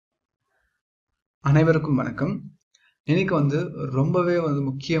அனைவருக்கும் வணக்கம். இன்னைக்கு ரொம்பவே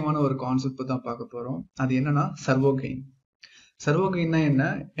முக்கியமான ஒரு கான்செப்ட் தான் பார்க்க போறோம். அது என்னன்னா சர்வோ கெயின். சர்வோ கெயின்னா என்ன,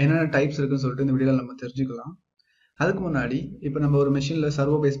 என்னென்ன டைப்ஸ் இருக்குன்னு சொல்லிட்டு இந்த வீடியோல நம்ம தெரிஞ்சுக்கலாம். அதுக்கு முன்னாடி இப்போ நம்ம ஒரு மெஷின்ல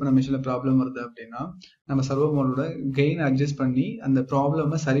சர்வோ பேஸ் பண்ண மெஷின்ல ப்ராப்ளம் வருது அப்படின்னா நம்ம சர்வோ மோடோட கெயின் அட்ஜஸ்ட் பண்ணி அந்த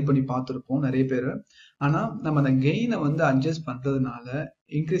ப்ராப்ளமை சரி பண்ணி பார்த்துருப்போம் நிறைய பேர். ஆனா நம்ம அந்த கெயினை அட்ஜஸ்ட் பண்றதுனால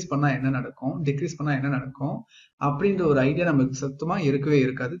இன்க்ரீஸ் பண்ணா என்ன நடக்கும், டிக்ரீஸ் பண்ணா என்ன நடக்கும் அப்படின்ற ஒரு ஐடியா நமக்கு சுத்தமா இருக்கவே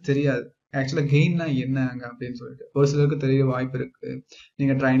இருக்காது, தெரியாது. ஆக்சுவலா கெயின்னா என்னங்க அப்படின்னு சொல்லிட்டு ஒரு சிலருக்கு தெரிய வாய்ப்பு இருக்கு.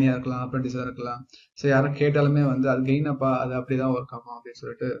 நீங்க ட்ரைனியா இருக்கலாம், அப்ரெண்டிஸா இருக்கலாம். ஸோ யாரும் கேட்டாலுமே அது கெயினப்பா, அது அப்படிதான் ஒர்க் ஆகும் அப்படின்னு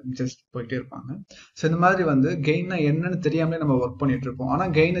சொல்லிட்டு ஜஸ்ட் போயிட்டே இருப்பாங்க. ஸோ இந்த மாதிரி கெயின்னா என்னன்னு தெரியாமலே நம்ம ஒர்க் பண்ணிட்டு இருப்போம். ஆனா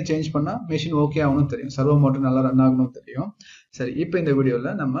கெயினை சேஞ்ச் பண்ணா மெஷின் ஓகே ஆகணும் தெரியும், சர்வோ மோட்டர் நல்லா ரன் ஆகணும் தெரியும். சரி, இப்போ இந்த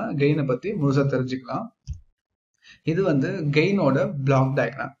வீடியோல நம்ம கெயினை பத்தி முழுசா தெரிஞ்சுக்கலாம். இது கெயினோட பிளாக்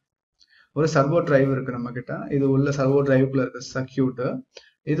டயக்ராம். ஒரு சர்வோ டிரைவ் இருக்கு நம்ம கிட்ட. இது உள்ள சர்வோ டிரைவுக்குள்ள இருக்க சர்க்கியூட்.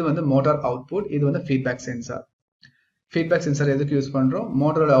 இது மோட்டார் அவுட்புட். இது ஃபீட்பேக் சென்சார். ஃபீட்பேக் சென்சார் எதுக்கு யூஸ் பண்றோம்?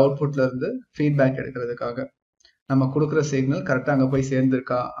 மோட்டரோட அவுட்புட்ல இருந்து ஃபீட்பேக் எடுக்கிறதுக்காக. நம்ம கொடுக்குற சிக்னல் கரெக்டா அங்க போய்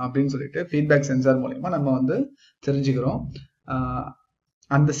சேர்ந்திருக்கா அப்படின்னு சொல்லிட்டு ஃபீட்பேக் சென்சார் மூலமா நம்ம தெரிஞ்சுக்கிறோம்.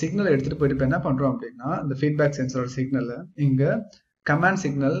 அந்த சிக்னலை எடுத்துட்டு போயிட்டு இப்போ என்ன பண்றோம் அப்படின்னா, இந்த ஃபீட்பேக் சென்சாரோட சிக்னலை இங்க கமாண்ட்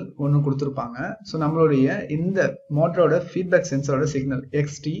சிக்னல் ஒன்று கொடுத்துருப்பாங்க. ஸோ நம்மளுடைய இந்த மோட்டரோட ஃபீட்பேக் சென்சாரோட சிக்னல்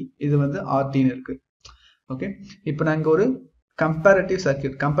எக்ஸ்டி, இது ஆர்டின்னு இருக்கு. ஓகே, இப்போ நான் இங்க ஒரு கம்பேரட்டிவ்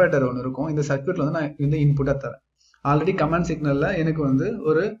சர்க்கியூட், கம்பேரட்டர் ஒன்று இருக்கும். இந்த சர்க்கியூட்ல நான் இன்புட்டா தரேன். ஆல்ரெடி கமாண்ட் சிக்னல்ல எனக்கு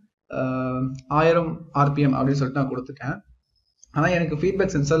ஒரு 1000 ஆர்பிஎம் அப்படின்னு சொல்லிட்டு நான் கொடுத்துட்டேன். ஆனா எனக்கு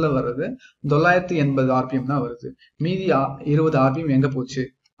ஃபீட்பேக் சென்சர்ல வர்றது 980 ஆர்பிஎம் தான் வருது. மீதி 20 ஆர்பிஎம் எங்க போச்சு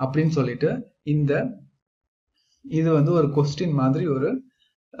அப்படின்னு சொல்லிட்டு இது ஒரு கொஸ்டின் மாதிரி ஒரு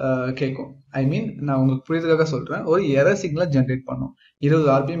கேட்கும். ஐ மீன், நான் உங்களுக்கு புரியுதுக்காக சொல்றேன். ஒரு எரர் சிக்னலை ஜென்ரேட் பண்ணும். 20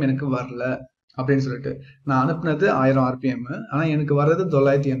 ஆர்பிஎம் எனக்கு வரல அப்படின்னு சொல்லிட்டு நான் அனுப்புனது 1000 ஆர்பிஎம், ஆனா எனக்கு வர்றது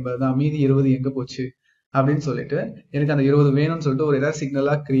 980 தான். மீதி 20 எங்க போச்சு அப்படின்னு சொல்லிட்டு எனக்கு அந்த 20 வேணும்னு சொல்லிட்டு ஒரு எரர்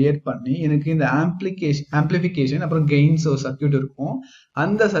சிக்னலா கிரியேட் பண்ணி எனக்கு இந்த ஆம்பிளிஃபிகேஷன் அப்புறம் கெயின்ஸ் ஒரு சர்க்கியூட் இருக்கும்.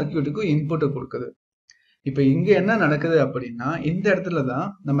 அந்த சர்க்கியூட்டுக்கு இன்புட்டை கொடுக்குது. இப்ப இங்க என்ன நடக்குது அப்படின்னா, இந்த இடத்துலதான்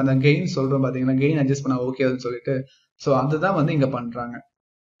நம்ம அந்த கெயின் சொல்றோம் பாத்தீங்கன்னா, கெயின் அட்ஜஸ்ட் பண்ண ஓகே அப்படின்னு சொல்லிட்டு. ஸோ அதுதான் இங்க பண்றாங்க.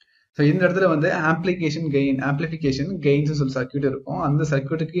 ஸோ இந்த இடத்துல ஆம்பிளிஃபிகேஷன் கெயின்ஸ் சொல்லி சர்க்கியூட் இருக்கும். அந்த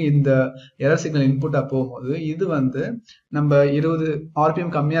சர்க்கியூட்டுக்கு இந்த எரர் சிக்னல் இன்புட்டா போகும்போது இது நம்ம 20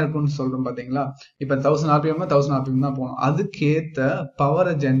 ஆர்பிஎம் கம்மியா இருக்கும்னு சொல்றோம் பாத்தீங்களா. இப்ப 1000 ஆர்பிஎம் 1000 ஆர்பிஎம் தான் போகணும். அதுக்கேத்த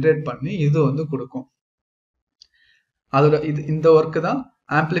பவரை ஜென்ரேட் பண்ணி இது கொடுக்கும். அதோட இந்த ஒர்க் தான்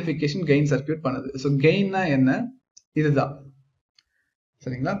ஆம்பிளிஃபிகேஷன் கெயின் சர்க்கியூட் பண்ணுது. ஸோ கெயின்னா என்ன, இதுதான்.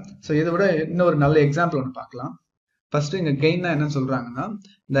 சரிங்களா? ஸோ இதை விட இன்னொரு நல்ல எக்ஸாம்பிள் ஒன்று பார்க்கலாம். ஃபர்ஸ்ட் இங்க கெயின்னா என்னன்னு சொல்றாங்கன்னா,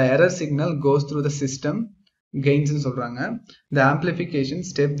 the error signal goes through the system gains ன்னு சொல்றாங்க. the amplification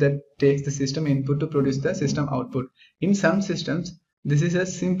step that takes the system input to produce the system output. in some systems this is a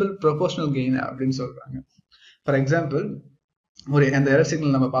simple proportional gain அப்படின்னு சொல்றாங்க. For example, அந்த error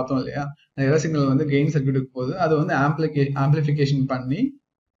signal நம்ம பார்த்தோம் இல்லையா, அந்த error signal gain சர்க்கியூட்டுக்கு போகுது. அது ஆம்பிளிஃபிகேஷன் பண்ணி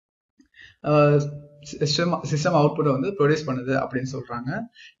சிஸ்டம் அவுட்புட்டை ப்ரொடியூஸ் பண்ணுது அப்படின்னு சொல்றாங்க.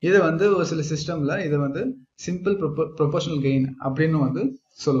 இதை ஒரு சில சிஸ்டம்ல இதை சிம்பிள் ப்ரொபோர்ஷனல் கெயின் அப்படின்னு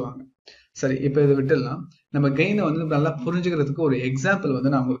சொல்லுவாங்க. சரி, இப்போ இதை விட்டுடலாம். நம்ம கெயினை நல்லா புரிஞ்சுக்கிறதுக்கு ஒரு எக்ஸாம்பிள்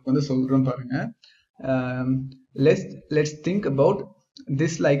நான் உங்களுக்கு சொல்றேன் பாருங்க. Let's think about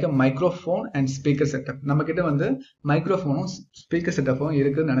this like a microphone and speaker setup. நம்ம கிட்ட மைக்ரோஃபோனும் ஸ்பீக்கர் செட்டப்பும்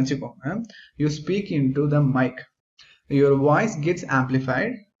இருக்குன்னு நினைச்சுக்கோங்க. You speak in to the mic, your voice gets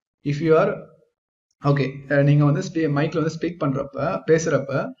amplified. If you are okay, நீங்க மைக்ல ஸ்பீக் பண்றப்ப,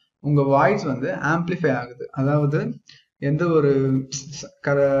 பேசுறப்ப உங்க வாய்ஸ் ஆம்பிளிஃபை ஆகுது. அதாவது எந்த ஒரு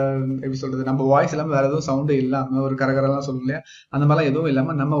எப்படி சொல்றது, நம்ம வாய்ஸ் இல்லாம வேற எதுவும் சவுண்டு இல்லாம ஒரு கரகரெல்லாம் சொல்லும் இல்லையா, அந்த மாதிரிலாம் எதுவும்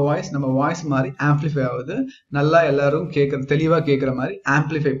இல்லாம நம்ம வாய்ஸ் மாதிரி ஆம்பிளிஃபை ஆகுது. நல்லா எல்லாரும் தெளிவா கேட்கிற மாதிரி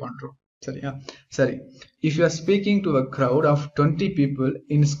ஆம்பிளிஃபை பண்றோம். சரியா? சரி, if you are speaking to a crowd of 20 people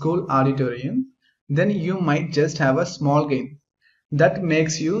in school auditorium, then you might just have a small gain that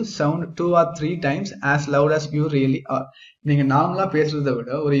makes you sound 2 or 3 times as loud as you really are. நீங்க நார்மலா பேசுறதை விட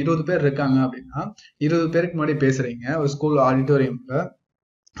ஒரு 20 பேர் இருக்காங்க அப்படின்னா, 20 பேருக்கு முன்னாடி பேசுறீங்க ஒரு ஸ்கூல் ஆடிட்டோரியம்ல,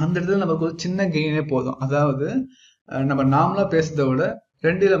 அந்த இடத்துல நமக்கு ஒரு சின்ன கெயினே போதும். அதாவது நம்ம நார்மலா பேசுறதை விட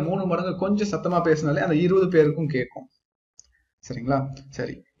 2 இல்ல 3 மடங்கு கொஞ்சம் சத்தமா பேசினாலே அந்த 20 பேருக்கும் கேட்கும். சரிங்களா?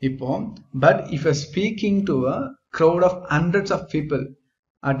 சரி, இப்போ but if you speaking to a crowd of hundreds of people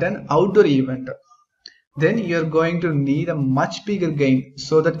at an outdoor event, then you're going to need a much bigger gain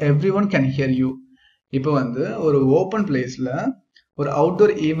so that everyone can hear you. இப்போ ஒரு ஓப்பன் பிளேஸ்ல ஒரு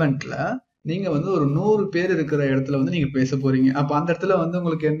outdoor ஈவெண்ட்ல நீங்க ஒரு 100 பேர் இருக்கிற இடத்துல நீங்க பேச போறீங்க. அப்ப அந்த இடத்துல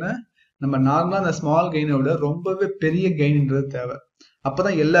உங்களுக்கு என்ன, நம்ம நார்மலா அந்த ஸ்மால் கெயினை விட ரொம்பவே பெரிய கெயின்ன்றது தேவை.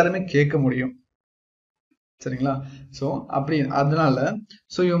 அப்பதான் எல்லாருமே கேட்க முடியும். சரிங்களா? ஸோ அப்படி அதனால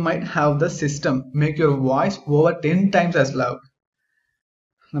so you might have the system make your voice over 10 times as loud.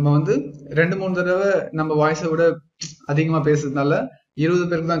 நம்ம வந்து 2-3 தடவை நம்ம வாய்ஸை விட அதிகமாக பேசுறதுனால 20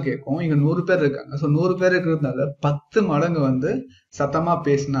 பேருக்கு தான் கேட்கும். இங்க 100 பேர் இருக்காங்க. ஸோ 100 பேர் இருக்கிறதுனால 10 மடங்கு வந்து சத்தமா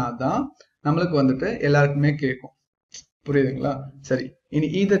பேசினாதான் நம்மளுக்கு வந்துட்டு எல்லாருக்குமே கேட்கும். புரியுதுங்களா? சரி, in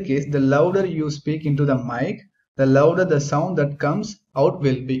either case the louder you speak into the mic, the louder the sound that comes out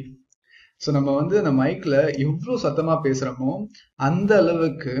will be. So நம்ம வந்து அந்த மைக்ல எவ்வளோ சத்தமா பேசுறோமோ அந்த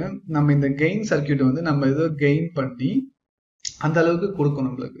அளவுக்கு நம்ம இந்த கெயின் சர்க்கியூட் வந்து நம்ம ஏதோ கெயின் பண்ணி அந்த அளவுக்கு கொடுக்கும்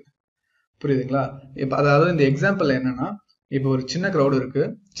நம்மளுக்கு. புரியுதுங்களா? இப்போ அதாவது இந்த எக்ஸாம்பிள் என்னன்னா, இப்போ ஒரு சின்ன க்ரௌடு இருக்கு.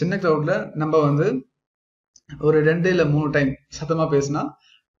 சின்ன க்ரௌட்ல நம்ம வந்து ஒரு 2 இல்ல 3 டைம் சத்தமா பேசினா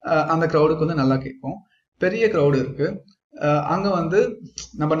அந்த க்ரௌடுக்கு வந்து நல்லா கேட்கும். பெரிய க்ரௌடு இருக்கு, அங்க வந்து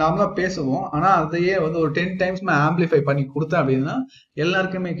நம்ம நார்மலா பேசுவோம், ஆனா அதையே வந்து ஒரு 10 டைம்ஸ் ஆம்பிளிஃபை பண்ணி கொடுத்தேன் அப்படின்னா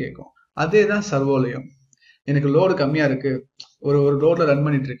எல்லாருக்குமே கேட்கும். அதே தான் சர்வோலையும். எனக்கு லோடு கம்மியா இருக்கு, ஒரு ரோட்ல ரன்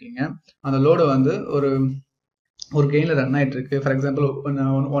பண்ணிட்டு இருக்கீங்க, அந்த லோடை வந்து ஒரு கெயின்ல ரன் ஆயிட்டு இருக்கு. ஃபார் எக்ஸாம்பிள்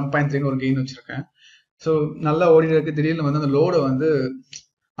 1.3 ஒரு கெயின் வச்சிருக்கேன். ஸோ நல்லா ஓடிட்டு இருக்கு. திடீர்னு வந்து அந்த லோடை வந்து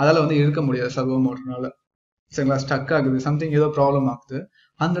அதால வந்து இழுக்க முடியாது சர்வோ மோட்டர்னால. சரிங்களா? ஸ்டக் ஆகுது, சம்திங் ஏதோ ப்ராப்ளம் ஆகுது.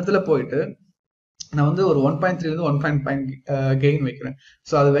 அந்த இடத்துல போயிட்டு நான் வந்து ஒரு 1.3 1.5 கெயின் வைக்கிறேன்.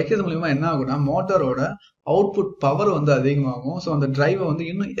 ஸோ அது வைக்கிறது மூலியமா என்ன ஆகும்னா மோட்டரோட அவுட்புட் பவர் வந்து அதிகமாகும். ஸோ அந்த டிரைவை வந்து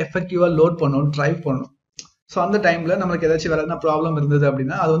இன்னும் எஃபெக்டிவா லோட் பண்ணணும், டிரைவ் பண்ணணும். ஸோ அந்த டைம்ல நம்மளுக்கு ஏதாச்சும் வேற எதனா ப்ராப்ளம் இருந்தது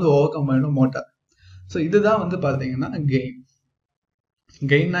அப்படின்னா அது வந்து ஓவர் கம் பண்ணணும் மோட்டார். ஸோ இதுதான் வந்து பாத்தீங்கன்னா கெயின்.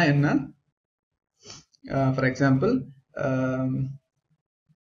 கெயின்னா என்ன? ஃபார் எக்ஸாம்பிள்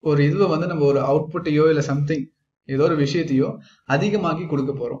ஒரு இதுவை வந்து நம்ம ஒரு அவுட்புட்டையோ இல்லை சம்திங் ஏதோ ஒரு விஷயத்தையோ அதிகமாக்கி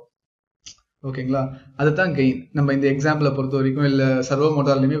கொடுக்க போறோம். ஓகேங்களா? அதுதான் கெயின். நம்ம இந்த எக்ஸாம்பிளை பொறுத்த வரைக்கும் இல்லை சர்வோ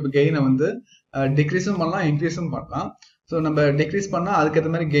மோட்டார்லையுமே இப்போ கெயினை வந்து டிக்ரீஸும் பண்ணலாம், இன்க்ரீஸும் பண்ணலாம். ஸோ நம்ம டிக்ரீஸ் பண்ணால் அதுக்கேற்ற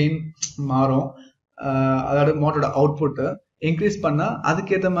மாதிரி கெயின் மாறும். அதாவது மோட்டரோட அவுட்புட்டு இன்க்ரீஸ் பண்ணால்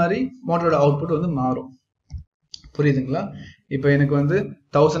அதுக்கேற்ற மாதிரி மோட்டரோட அவுட்புட் வந்து மாறும். புரியுதுங்களா? இப்போ எனக்கு வந்து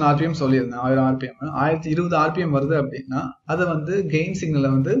 1000 RPM சொல்லியிருந்தேன், 1000 RPM 1020 RPM வருது அப்படின்னா அதை வந்து கெயின்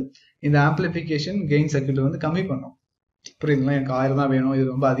சிக்னலை வந்து இந்த ஆம்பிளிஃபிகேஷன் கெயின் சர்க்கியூட் வந்து கம்மி பண்ணும். புரியுதுங்களா? எனக்கு 1000 தான் வேணும், இது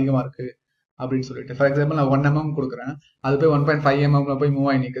ரொம்ப அதிகமா இருக்கு அப்படின்னு சொல்லிட்டு. ஃபார் எக்ஸாம்பிள் நான் 1 mm கொடுக்குறேன், அது போய் 1.5 mm போய் மூவ்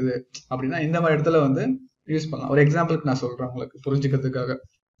ஆகி நிற்குது அப்படின்னா இந்த மாதிரி இடத்துல வந்து யூஸ் பண்ணலாம். ஒரு எக்ஸாம்பிளுக்கு நான் சொல்றேன் உங்களுக்கு புரிஞ்சுக்கிறதுக்காக.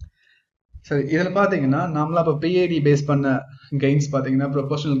 சரி, இதில் பார்த்தீங்கன்னா நம்மளா இப்போ பிஐடி பேஸ் பண்ண கெயின்ஸ் பார்த்தீங்கன்னா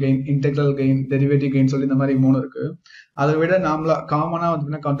proportional gain, integral gain, derivative gain சொல்லி இந்த மாதிரி 3 இருக்கு. அதை விட நாமளா காமனா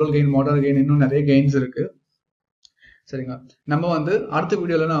வந்து கண்ட்ரோல் கெயின், மோட்டார் கெயின், இன்னும் நிறைய கெயின்ஸ் இருக்கு. சரிங்களா? நம்ம வந்து அடுத்த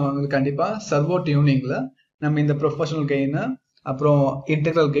வீடியோல நான் வந்து கண்டிப்பா சர்வோ டியூனிங்ல நம்ம இந்த ப்ரொபோஷனல் கெயின், அப்புறம்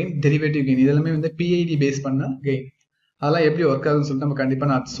இன்டெக்ரல் கெயின், டெரிவேட்டிவ் கெயின் இதெல்லாமே வந்து பிஐடி பேஸ் பண்ண கெயின், அதெல்லாம் எப்படி ஒர்க் ஆகுதுன்னு சொல்லிட்டு நம்ம கண்டிப்பா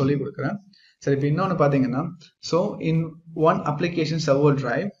நான் சொல்லி கொடுக்குறேன். சரி, இப்போ இன்னொன்று பார்த்தீங்கன்னா, so in one application servo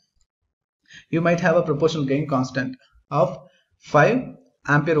drive you might have a proportional gain constant of 5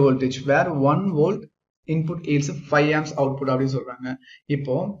 ampere voltage where 1 volt input yields 5 amps output அப்படின்னு சொல்றாங்க.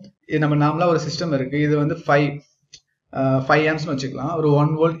 இப்போ நம்ம நார்மலா ஒரு சிஸ்டம் இருக்கு, இது வந்து 5 amps வச்சுக்கலாம். ஒரு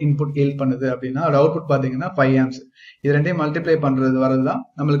 1 volt input yield பண்ணுது அப்படின்னா ஒரு அவுட்புட் பாத்தீங்கன்னா 5 amps. இது ரெண்டையும் மல்டிப்ளை பண்றது வரதுதான்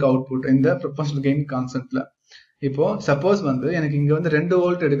நம்மளுக்கு அவுட்புட் இந்த ப்ரொபோஷனல் கெயின் கான்ஸ்டன்ட்ல. இப்போ சப்போஸ் வந்து எனக்கு இங்க வந்து 2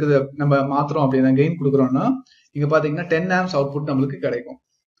 வோல்ட் எடுக்குது, நம்ம மாத்திரம் அப்படின்னா கெயின் கொடுக்குறோம்னா இங்க பாத்தீங்கன்னா 10 amps அவுட்புட் நம்மளுக்கு கிடைக்கும்.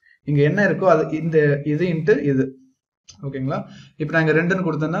 இங்க என்ன இருக்கோ அது இந்த இது இன்ட்டு இது. ஓகேங்களா? இப்போ நாங்க 2ன்னு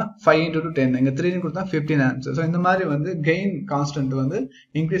கொடுத்தோம்னா 5 × 10, இங்க 3ன்னு கொடுத்தா 15 amps. ஸோ இந்த மாதிரி வந்து கெயின் கான்ஸ்டன்ட் வந்து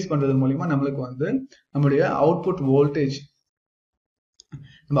இன்க்ரீஸ் பண்றது மூலியமா நம்மளுக்கு வந்து நம்மளுடைய அவுட்புட் வோல்டேஜ்,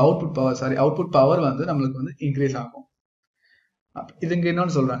 நம்ம அவுட்புட் பவர் வந்து நம்மளுக்கு வந்து இன்க்ரீஸ் ஆகும். இது இங்க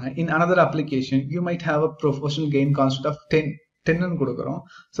என்னன்னு சொல்றாங்க, in another application you might have a proportional gain constant of 10ன்னு கொடுக்குறோம்.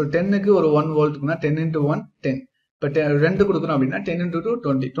 ஸோ 10க்கு ஒரு 1 வோல்ட்டுக்குன்னா 10 × 1 10. பட் 2 கொடுக்குறோம் அப்படின்னா 10 ×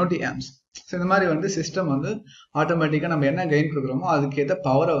 2 20 amps. ஸோ இந்த மாதிரி வந்து சிஸ்டம் வந்து ஆட்டோமேட்டிக்காக நம்ம என்ன கெயின் கொடுக்குறோமோ அதுக்கேற்ற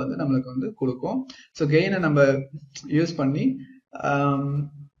பவரை வந்து நம்மளுக்கு வந்து கொடுக்கும். ஸோ கெயினை நம்ம யூஸ் பண்ணி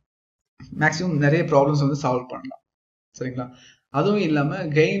மேக்ஸிமம் நிறைய ப்ராப்ளம்ஸ் வந்து சால்வ் பண்ணலாம். சரிங்களா? அதுவும் இல்லாமல்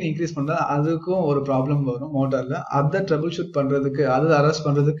கெயின் இன்க்ரீஸ் பண்ணுறது அதுக்கும் ஒரு ப்ராப்ளம் வரும் மோட்டாரில். அதை ட்ரபிள் ஷூட் பண்ணுறதுக்கு, அதை அரெஸ்ட்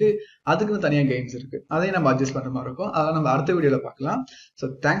பண்ணுறதுக்கு அதுக்குன்னு தனியாக கெயின்ஸ் இருக்குது, அதையும் நம்ம அட்ஜஸ்ட் பண்ணுற மாதிரி இருக்கும். அதை நம்ம அடுத்த வீடியோவில் பார்க்கலாம். ஸோ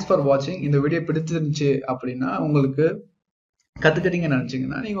தேங்க்ஸ் ஃபார் வாட்சிங். இந்த வீடியோ பிடிச்சிருந்துச்சு அப்படின்னா, உங்களுக்கு கற்றுக்கிட்டீங்கன்னு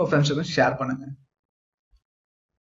நினச்சிங்கன்னா நீங்கள் உங்கள் ஃப்ரெண்ட்ஸுக்கும் ஷேர் பண்ணுங்கள்.